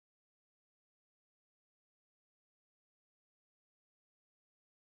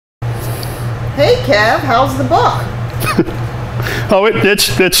Hey Kev, how's the book? Oh,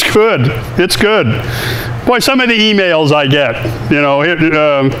 it's good. It's good. Boy, some of the emails I get, you know,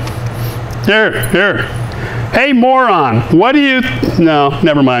 here. Hey, moron, what do you... No,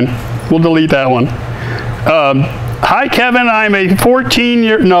 never mind. We'll delete that one. Hi, Kevin, I'm a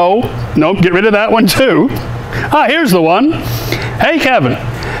 14-year... No, get rid of that one, too. Ah, here's the one. Hey, Kevin,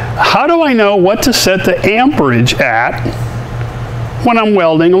 how do I know what to set the amperage at when I'm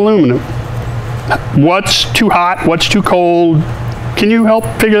welding aluminum? What's too hot? What's too cold? Can you help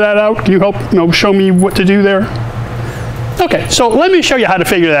figure that out? Can you help, show me what to do there? Okay, so let me show you how to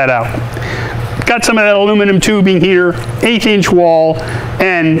figure that out. Got some of that aluminum tubing here, 1/8-inch wall,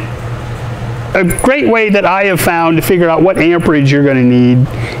 and a great way that I have found to figure out what amperage you're going to need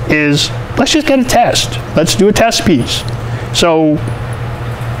is, let's just get a test. Let's do a test piece. So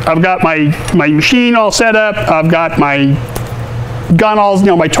I've got my machine all set up. I've got my gun all,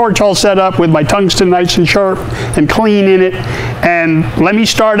 my torch all set up with my tungsten nice and sharp and clean in it. And let me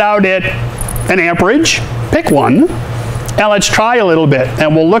start out at an amperage. Pick one. And let's try a little bit,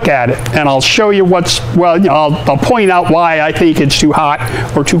 and we'll look at it, and I'll show you I'll point out why I think it's too hot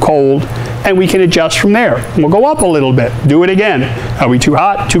or too cold, and we can adjust from there. We'll go up a little bit, do it again. Are we too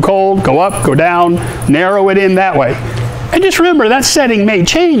hot, too cold? Go up, go down, narrow it in that way. And just remember, that setting may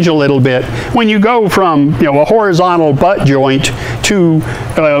change a little bit when you go from a horizontal butt joint to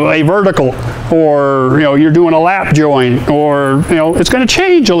a vertical, or you're doing a lap joint, or it's going to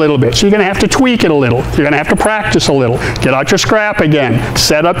change a little bit. So you're going to have to tweak it a little. You're going to have to practice a little. Get out your scrap again.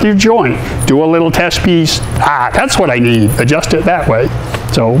 Set up your joint. Do a little test piece. That's what I need. Adjust it that way.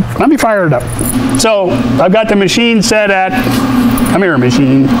 So let me fire it up. So I've got the machine set at, come here,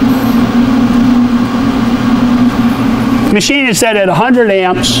 machine. Machine is set at 100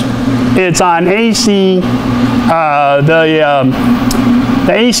 amps. It's on AC. The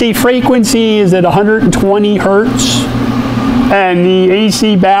AC frequency is at 120 hertz, and the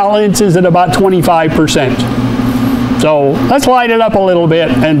AC balance is at about 25%. So let's light it up a little bit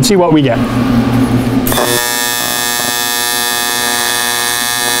and see what we get.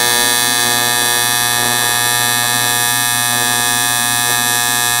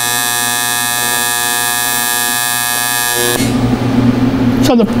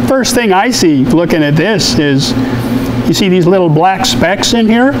 So the first thing I see looking at this is, you see these little black specks in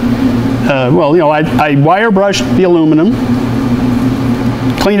here? I wire brushed the aluminum,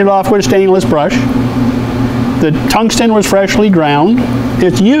 cleaned it off with a stainless brush. The tungsten was freshly ground.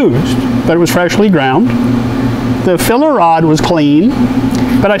 It's used, but it was freshly ground. The filler rod was clean,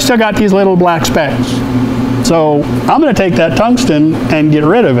 but I still got these little black specks. So I'm going to take that tungsten and get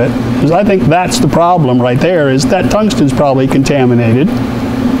rid of it, because I think that's the problem right there, is that tungsten's probably contaminated.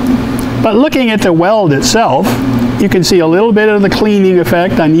 But looking at the weld itself, you can see a little bit of the cleaning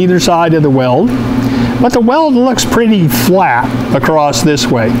effect on either side of the weld, but the weld looks pretty flat across this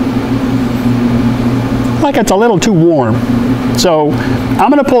way. Like it's a little too warm. So I'm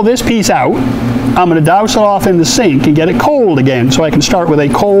going to pull this piece out. I'm going to douse it off in the sink and get it cold again, so I can start with a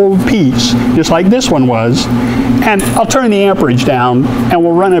cold piece, just like this one was. And I'll turn the amperage down, and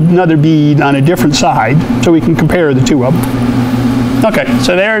we'll run another bead on a different side so we can compare the two of them. Okay,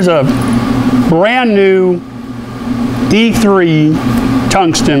 so there's a brand new E3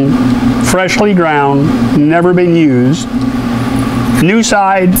 tungsten, freshly ground, never been used. New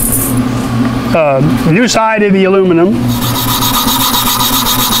side of the aluminum.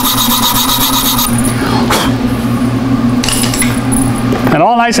 And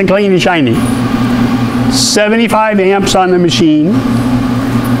all nice and clean and shiny. 75 amps on the machine.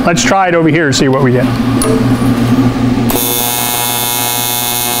 Let's try it over here and see what we get.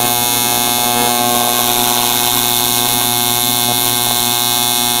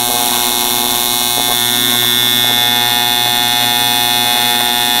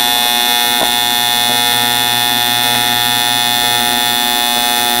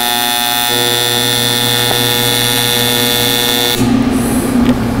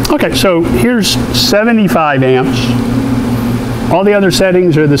 Okay, so here's 75 amps. All the other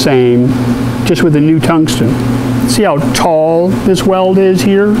settings are the same, just with the new tungsten. See how tall this weld is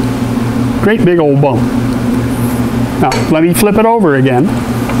here? Great big old bump. Now, let me flip it over again.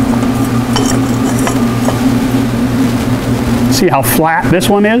 See how flat this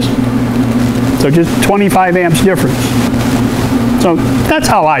one is? So just 25 amps difference. So that's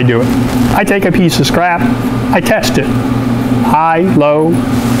how I do it. I take a piece of scrap, I test it. High, low,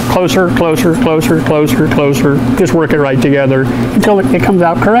 closer, closer, closer, closer, closer. Just work it right together until it comes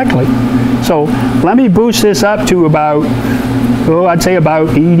out correctly. So let me boost this up to about, I'd say about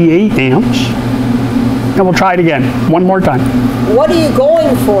 88 amps. and we'll try it again one more time. What are you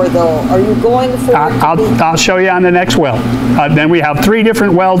going for, though? Are you going for I'll show you on the next weld. Then we have 3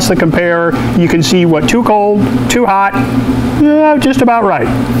 different welds to compare. You can see what too cold, too hot, just about right.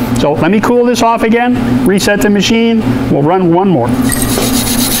 So let me cool this off again, reset the machine, we'll run one more.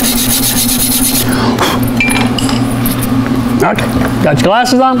 Okay, got your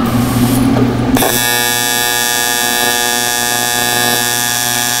glasses on?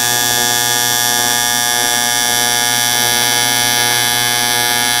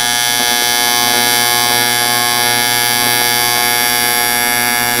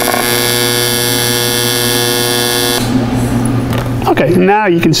 Okay, now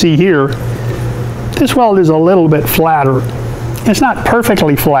you can see here, this weld is a little bit flatter. It's not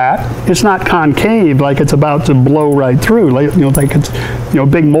perfectly flat. It's not concave like it's about to blow right through, like, like it's a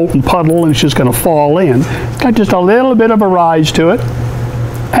big molten puddle and it's just going to fall in. It's got just a little bit of a rise to it,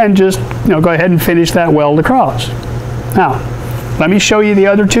 and just go ahead and finish that weld across. Now, let me show you the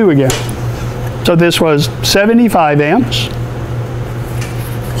other 2 again. So this was 75 amps.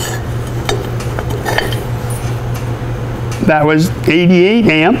 That was 88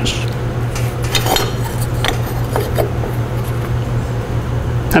 amps.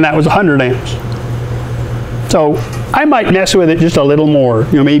 And that was 100 amps. So I might mess with it just a little more.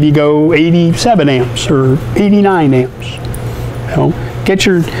 Maybe go 87 amps or 89 amps. Get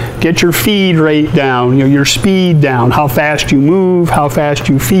your feed rate down, your speed down, how fast you move, how fast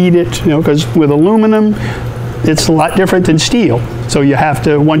you feed it. Because with aluminum, it's a lot different than steel. So you have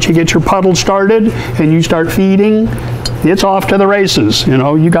to, once you get your puddle started and you start feeding, it's off to the races.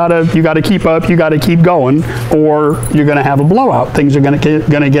 You gotta keep up, you gotta keep going, or you're gonna have a blowout. Things are gonna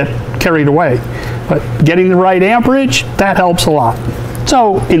get carried away. But getting the right amperage, that helps a lot.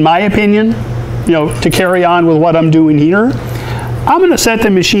 So in my opinion, to carry on with what I'm doing here, I'm gonna set the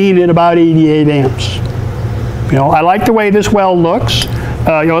machine at about 88 amps. I like the way this weld looks.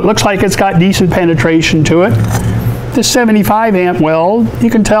 It looks like it's got decent penetration to it. This 75 amp weld, you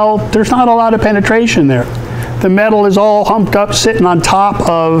can tell there's not a lot of penetration there. The metal is all humped up, sitting on top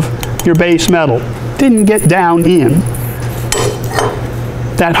of your base metal. Didn't get down in.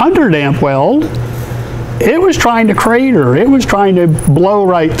 That 100 amp weld, it was trying to crater. It was trying to blow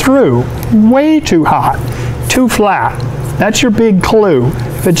right through. Way too hot, too flat. That's your big clue.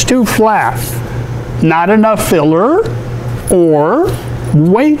 If it's too flat, not enough filler, or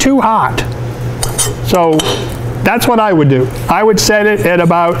way too hot. So that's what I would do. I would set it at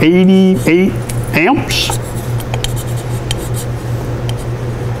about 88 amps.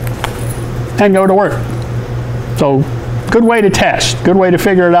 And go to work. So good way to test, good way to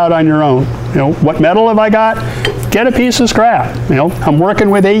figure it out on your own. What metal have I got? Get a piece of scrap. I'm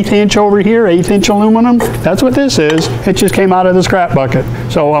working with 1/8 inch over here, 1/8 inch aluminum. That's what this is. It just came out of the scrap bucket.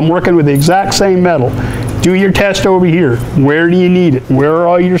 So I'm working with the exact same metal. Do your test over here. Where do you need it? Where are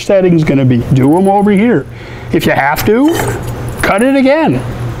all your settings going to be? Do them over here. If you have to, cut it again.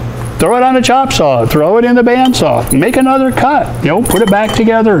 Throw it on a chop saw, throw it in the bandsaw, make another cut, put it back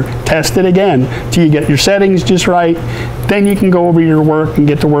together, test it again till you get your settings just right. Then you can go over your work and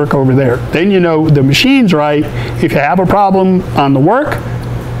get to work over there. Then the machine's right. If you have a problem on the work,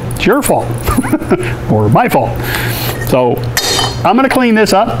 it's your fault or my fault. So I'm going to clean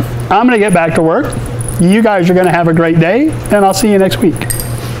this up. I'm going to get back to work. You guys are going to have a great day, and I'll see you next week.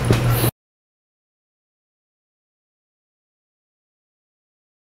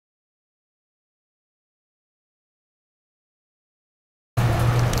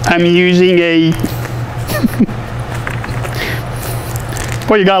 I'm using a,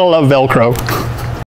 well, you gotta love Velcro.